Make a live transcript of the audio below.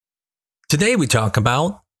Today we talk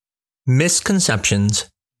about misconceptions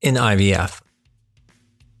in IVF.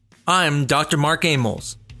 I'm Dr. Mark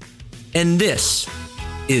Amos, and this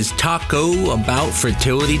is Taco About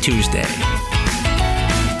Fertility Tuesday.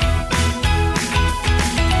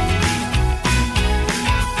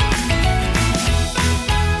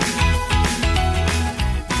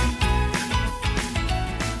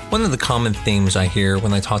 One of the common themes I hear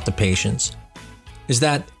when I talk to patients is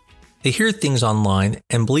that they hear things online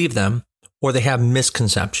and believe them, or they have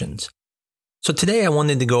misconceptions. So today I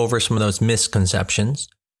wanted to go over some of those misconceptions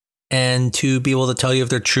and to be able to tell you if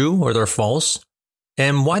they're true or they're false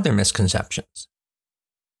and why they're misconceptions.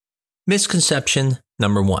 Misconception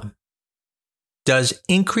number 1. Does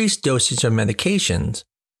increased dosage of medications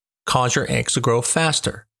cause your eggs to grow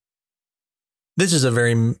faster? This is a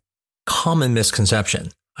very common misconception.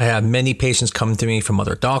 I have many patients come to me from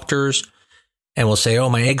other doctors and will say, oh,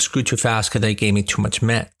 my eggs grew too fast because they gave me too much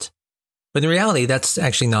meds. But in reality, that's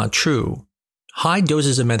actually not true. High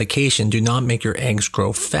doses of medication do not make your eggs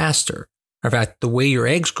grow faster. In fact, the way your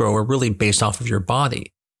eggs grow are really based off of your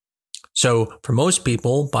body. So for most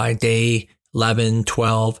people, by day 11,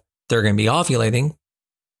 12, they're going to be ovulating.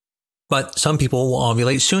 But some people will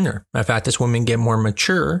ovulate sooner. In fact, as women get more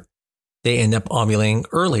mature, they end up ovulating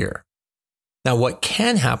earlier. Now, what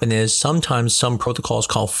can happen is sometimes some protocols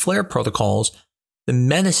called flare protocols, the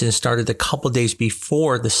medicine started a couple days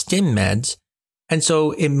before the stim meds. And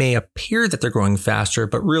so it may appear that they're growing faster,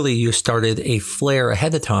 but really you started a flare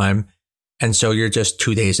ahead of time. And so you're just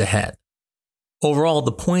 2 days ahead. Overall,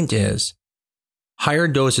 the point is higher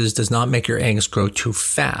doses does not make your eggs grow too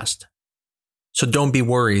fast. So don't be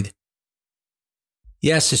worried.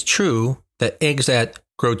 Yes, it's true that eggs that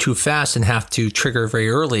grow too fast and have to trigger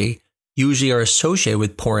very early usually are associated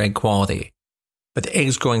with poor egg quality. But the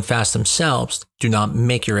eggs growing fast themselves do not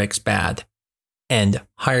make your eggs bad. And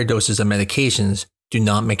higher doses of medications do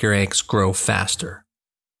not make your eggs grow faster.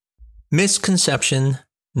 Misconception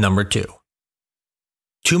number 2.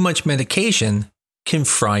 Too much medication can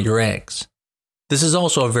fry your eggs. This is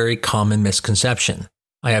also a very common misconception.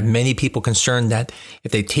 I have many people concerned that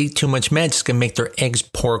if they take too much meds, it's going to make their eggs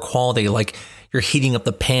poor quality, like you're heating up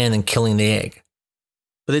the pan and killing the egg.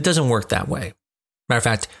 But it doesn't work that way. Matter of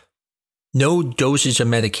fact, no dosage of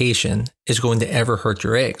medication is going to ever hurt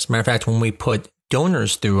your eggs. Matter of fact, when we put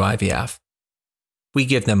donors through IVF, we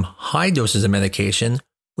give them high doses of medication,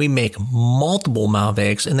 we make multiple amount of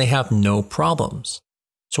eggs, and they have no problems.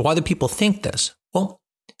 So why do people think this? Well,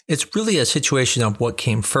 it's really a situation of what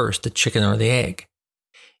came first, the chicken or the egg.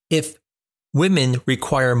 If women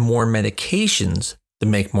require more medications to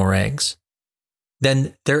make more eggs,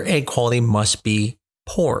 then their egg quality must be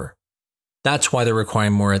poor. That's why they're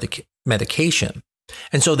requiring more medication.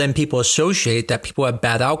 And so then people associate that people have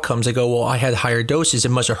bad outcomes. They go, well, I had higher doses. It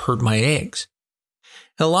must have hurt my eggs.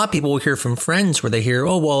 And a lot of people will hear from friends where they hear,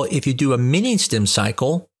 oh, well, if you do a mini stim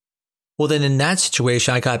cycle, well, then in that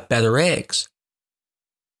situation, I got better eggs.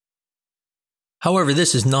 However,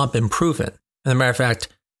 this has not been proven. As a matter of fact,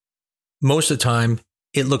 most of the time,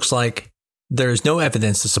 it looks like there's no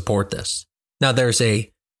evidence to support this. Now, there's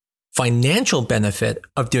a financial benefit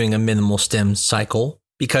of doing a minimal stim cycle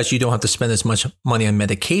because you don't have to spend as much money on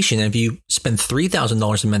medication. If you spend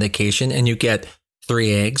 $3,000 in medication and you get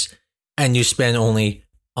 3 eggs, and you spend only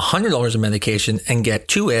 $100 in medication and get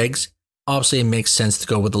 2 eggs, obviously it makes sense to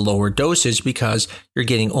go with the lower dosage because you're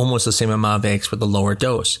getting almost the same amount of eggs with the lower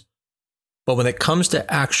dose. But when it comes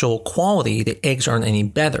to actual quality, the eggs aren't any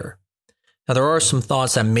better. Now, there are some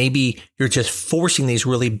thoughts that maybe you're just forcing these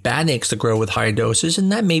really bad eggs to grow with higher doses,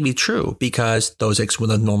 and that may be true because those eggs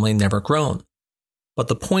would have normally never grown. But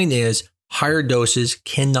the point is, higher doses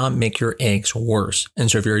cannot make your eggs worse. And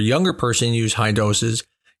so if you're a younger person and use high doses,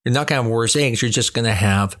 you're not going to have worse eggs. You're just going to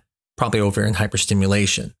have probably ovarian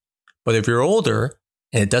hyperstimulation. But if you're older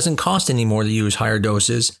and it doesn't cost any more to use higher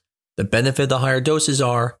doses, the benefit of the higher doses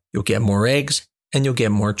are you'll get more eggs and you'll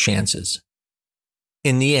get more chances.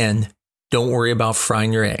 In the end, don't worry about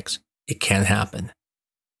frying your eggs. It can happen.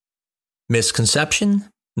 Misconception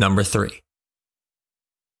number 3.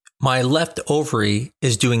 My left ovary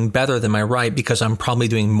is doing better than my right because I'm probably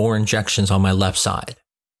doing more injections on my left side.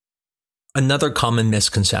 Another common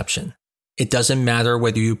misconception. It doesn't matter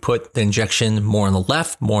whether you put the injection more on the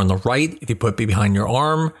left, more on the right, if you put it behind your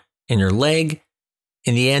arm, in your leg.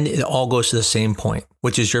 In the end, it all goes to the same point,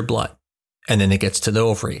 which is your blood. And then it gets to the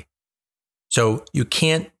ovary. So you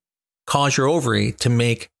can't cause your ovary to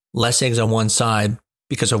make less eggs on one side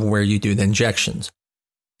because of where you do the injections.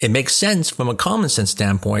 It makes sense from a common sense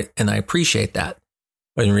standpoint, and I appreciate that.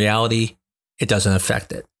 But in reality, it doesn't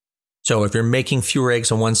affect it. So if you're making fewer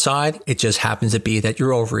eggs on one side, it just happens to be that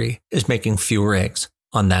your ovary is making fewer eggs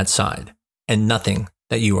on that side and nothing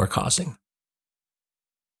that you are causing.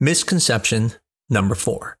 Misconception number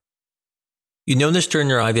 4. You notice during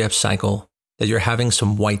your IVF cycle that you're having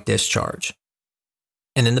some white discharge.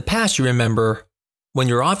 And in the past, you remember when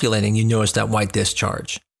you're ovulating, you noticed that white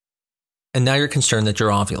discharge. And now you're concerned that you're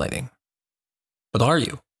ovulating. But are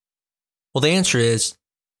you? Well, the answer is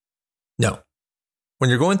no. When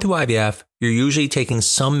you're going through IVF, you're usually taking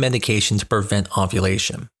some medication to prevent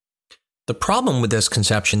ovulation. The problem with this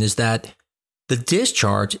conception is that the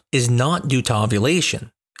discharge is not due to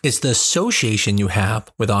ovulation. It's the association you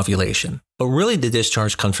have with ovulation. But really, the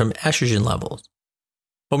discharge comes from estrogen levels.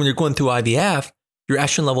 But when you're going through IVF, your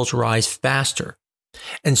estrogen levels rise faster.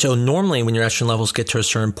 And so normally when your estrogen levels get to a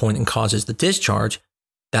certain point and causes the discharge,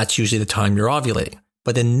 that's usually the time you're ovulating.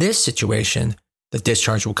 But in this situation, the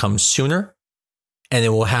discharge will come sooner. And it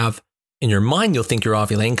will have, in your mind, you'll think you're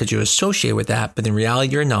ovulating because you associate with that. But in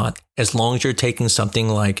reality, you're not, as long as you're taking something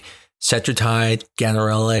like Cetrotide,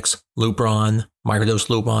 Ganirelix, Lupron, microdose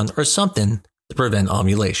Lupron, or something to prevent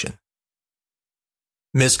ovulation.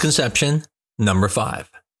 Misconception number 5.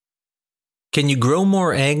 Can you grow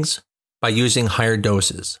more eggs by using higher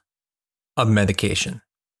doses of medication?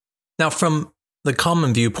 Now, from the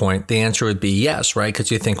common viewpoint, the answer would be yes, right?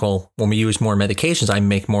 Because you think, well, when we use more medications, I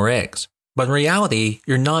make more eggs. But in reality,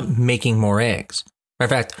 you're not making more eggs. In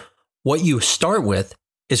fact, what you start with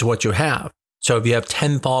is what you have. So if you have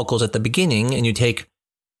 10 follicles at the beginning and you take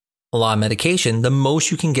a lot of medication, the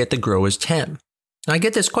most you can get to grow is 10. And I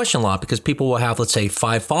get this question a lot because people will have, let's say,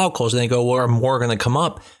 5 follicles and they go, well, are more going to come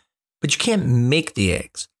up? But you can't make the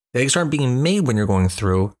eggs. The eggs aren't being made when you're going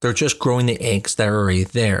through. They're just growing the eggs that are already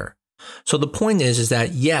there. So the point is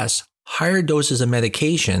that yes, higher doses of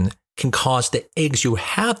medication can cause the eggs you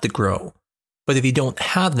have to grow. But if you don't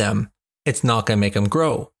have them, it's not going to make them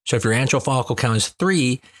grow. So if your antral follicle count is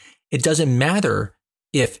 3, it doesn't matter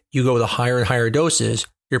if you go to higher and higher doses,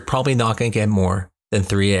 you're probably not going to get more than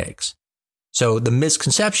 3 eggs. So the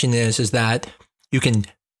misconception is that you can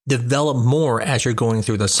develop more as you're going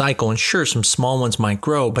through the cycle. And sure, some small ones might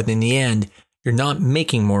grow, but in the end, you're not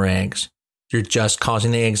making more eggs. You're just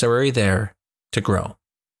causing the eggs that are already there to grow.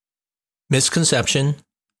 Misconception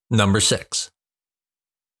number 6.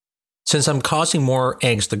 Since I'm causing more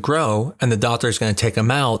eggs to grow and the doctor is going to take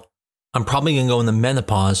them out, I'm probably going to go into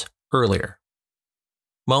menopause earlier.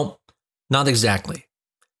 Well, not exactly.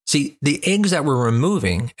 See, the eggs that we're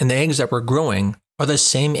removing and the eggs that we're growing are the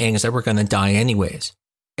same eggs that we're going to die anyways.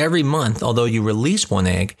 Every month, although you release one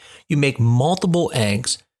egg, you make multiple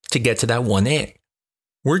eggs to get to that one egg.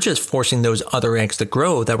 We're just forcing those other eggs to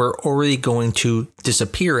grow that were already going to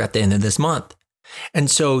disappear at the end of this month. And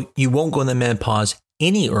so you won't go into menopause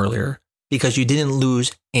any earlier because you didn't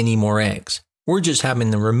lose any more eggs. We're just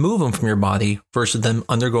having to remove them from your body versus them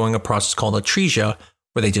undergoing a process called atresia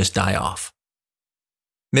where they just die off.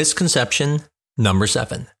 Misconception number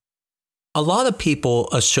 7. A lot of people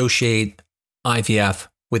associate IVF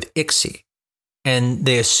with ICSI, and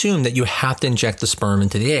they assume that you have to inject the sperm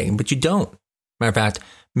into the egg, but you don't. Matter of fact,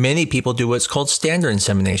 many people do what's called standard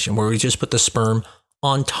insemination, where we just put the sperm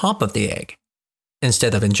on top of the egg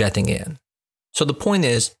instead of injecting it in. So the point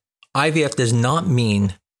is, IVF does not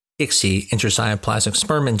mean ICSI, intracytoplasmic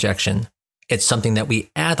sperm injection. It's something that we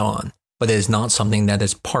add on, but it is not something that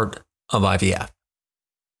is part of IVF.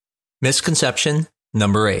 Misconception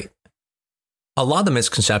number 8. A lot of the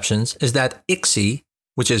misconceptions is that ICSI,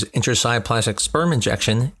 which is intracytoplasmic sperm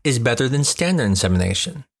injection, is better than standard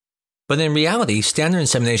insemination. But in reality, standard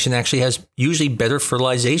insemination actually has usually better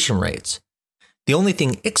fertilization rates. The only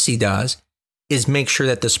thing ICSI does is make sure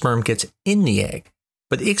that the sperm gets in the egg.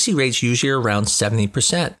 But ICSI rates usually are around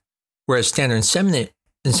 70%, whereas standard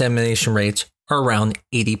insemination rates are around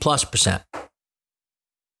 80+%.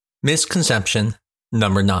 Misconception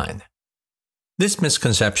number 9. This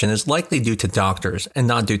misconception is likely due to doctors and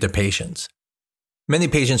not due to patients. Many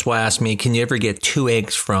patients will ask me, can you ever get 2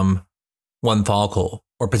 eggs from one follicle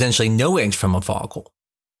or potentially no eggs from a follicle?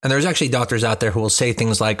 And there's actually doctors out there who will say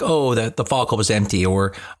things like, oh, the follicle was empty,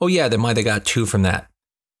 or, oh yeah, they might have got 2 from that.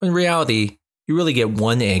 In reality, you really get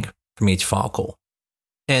 1 egg from each follicle.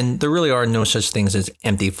 And there really are no such things as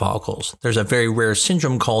empty follicles. There's a very rare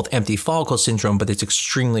syndrome called empty follicle syndrome, but it's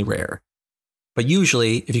extremely rare. But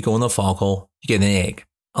usually, if you go in the follicle, you get an egg,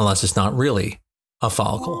 unless it's not really a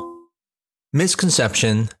follicle.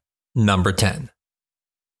 Misconception number 10.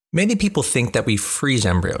 Many people think that we freeze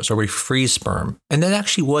embryos or we freeze sperm, and that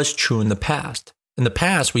actually was true in the past. In the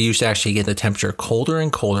past, we used to actually get the temperature colder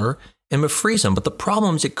and colder and would freeze them, but the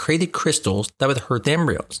problem is it created crystals that would hurt the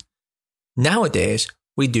embryos. Nowadays,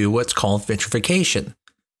 we do what's called vitrification.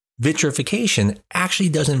 Vitrification actually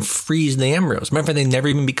doesn't freeze the embryos. Remember, they never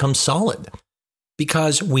even become solid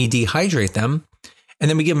because we dehydrate them and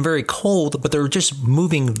then we get them very cold, but they're just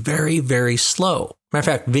moving very, very slow. Matter of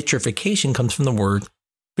fact, vitrification comes from the word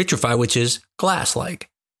vitrify, which is glass-like.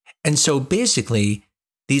 And so basically,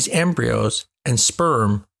 these embryos and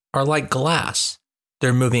sperm are like glass.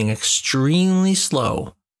 They're moving extremely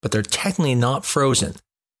slow, but they're technically not frozen.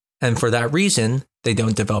 And for that reason, they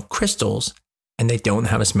don't develop crystals and they don't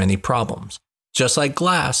have as many problems. Just like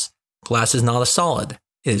glass, glass is not a solid.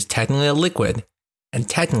 It is technically a liquid, and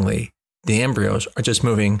technically, the embryos are just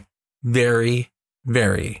moving very,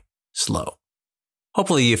 very slow.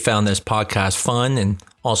 Hopefully you found this podcast fun and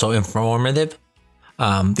also informative.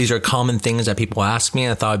 These are common things that people ask me,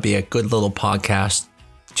 and I thought it'd be a good little podcast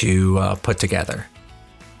to put together.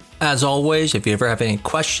 As always, if you ever have any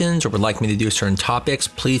questions or would like me to do certain topics,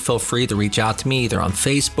 please feel free to reach out to me either on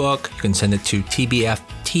Facebook. You can send it to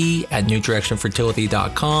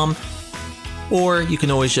tbft@newdirectionfertility.com, or you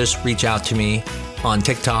can always just reach out to me on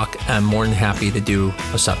TikTok. I'm more than happy to do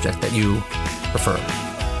a subject that you prefer.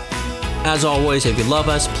 As always, if you love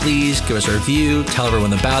us, please give us a review, tell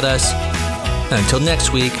everyone about us. And until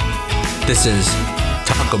next week, this is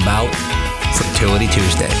Talk About Fertility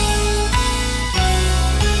Tuesday.